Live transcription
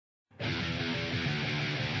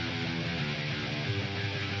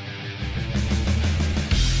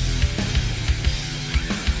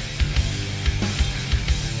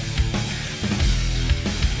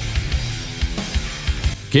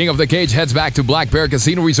King of the Cage heads back to Black Bear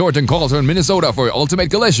Casino Resort in Carlton, Minnesota for Ultimate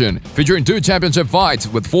Collision, featuring 2 championship fights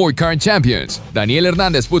with 4 current champions. Daniel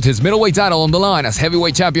Hernandez puts his middleweight title on the line as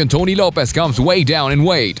heavyweight champion Tony Lopez comes way down in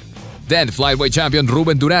weight. Then flyweight champion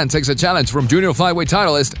Reuben Duran takes a challenge from junior flyweight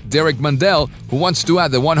titlist Derrick Mandell, who wants to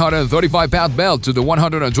add the 135-pound belt to the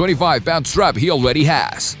 125-pound strap he already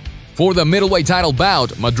has. For the middleweight title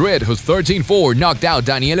bout, Madrid, who's 13-4, knocked out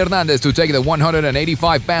Daniel Hernandez to take the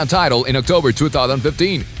 185-pound title in October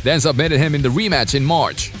 2015, then submitted him in the rematch in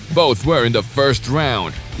March. Both were in the first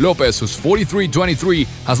round. Lopez, who's 43-23,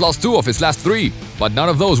 has lost 2 of his last 3, but none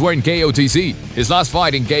of those were in KOTC. His last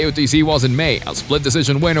fight in KOTC was in May, a split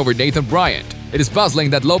decision win over Nathan Bryant. It is puzzling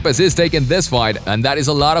that Lopez is taking this fight, and that is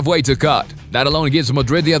a lot of weight to cut. That alone gives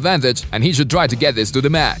Madrid the advantage, and he should try to get this to the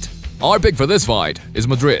mat. Our pick for this fight is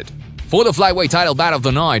Madrid. For the flyweight title bout of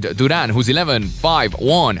the night, Duran, who's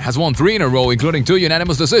 11-5-1, has won 3 in a row, including 2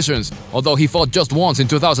 unanimous decisions, although he fought just once in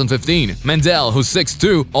 2015. Mandell, who's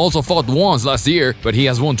 6-2, also fought once last year, but he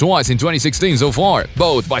has won twice in 2016 so far,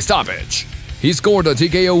 both by stoppage. He scored a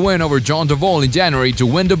TKO win over John Duvall in January to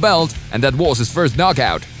win the belt, and that was his first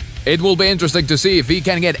knockout. It will be interesting to see if he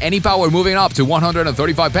can get any power moving up to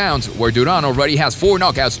 135 pounds, where Duran already has 4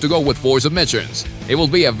 knockouts to go with 4 submissions. It will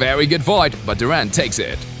be a very good fight, but Duran takes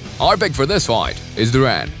it. Our pick for this fight is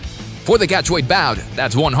Duran. For the catchweight bout,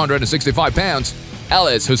 that's 165 pounds,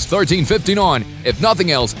 Ellis, who's 13-59, if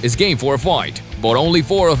nothing else, is game for a fight. But only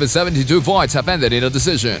 4 of his 72 fights have ended in a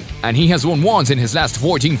decision, and he has won once in his last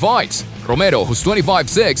 14 fights. Romero, who's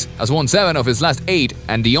 25-6, has won 7 of his last 8,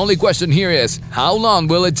 and the only question here is, how long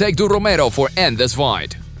will it take to Romero for end this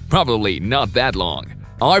fight? Probably not that long.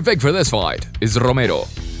 Our pick for this fight is Romero.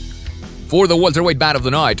 For the welterweight bout of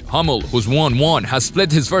the night, Hummel, who's 1-1, has split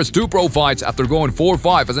his first 2 pro fights after going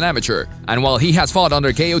 4-5 as an amateur. And while he has fought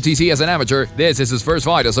under KOTC as an amateur, this is his first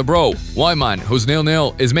fight as a pro. Wyman, who's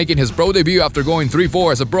 0-0, is making his pro debut after going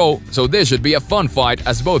 3-4 as a pro, so this should be a fun fight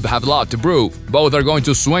as both have a lot to prove. Both are going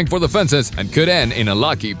to swing for the fences and could end in a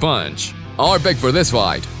lucky punch. Our pick for this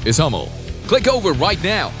fight is Hummel. Click over right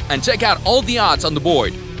now and check out all the odds on the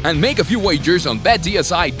board and make a few wagers on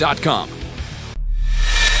BetDSI.com.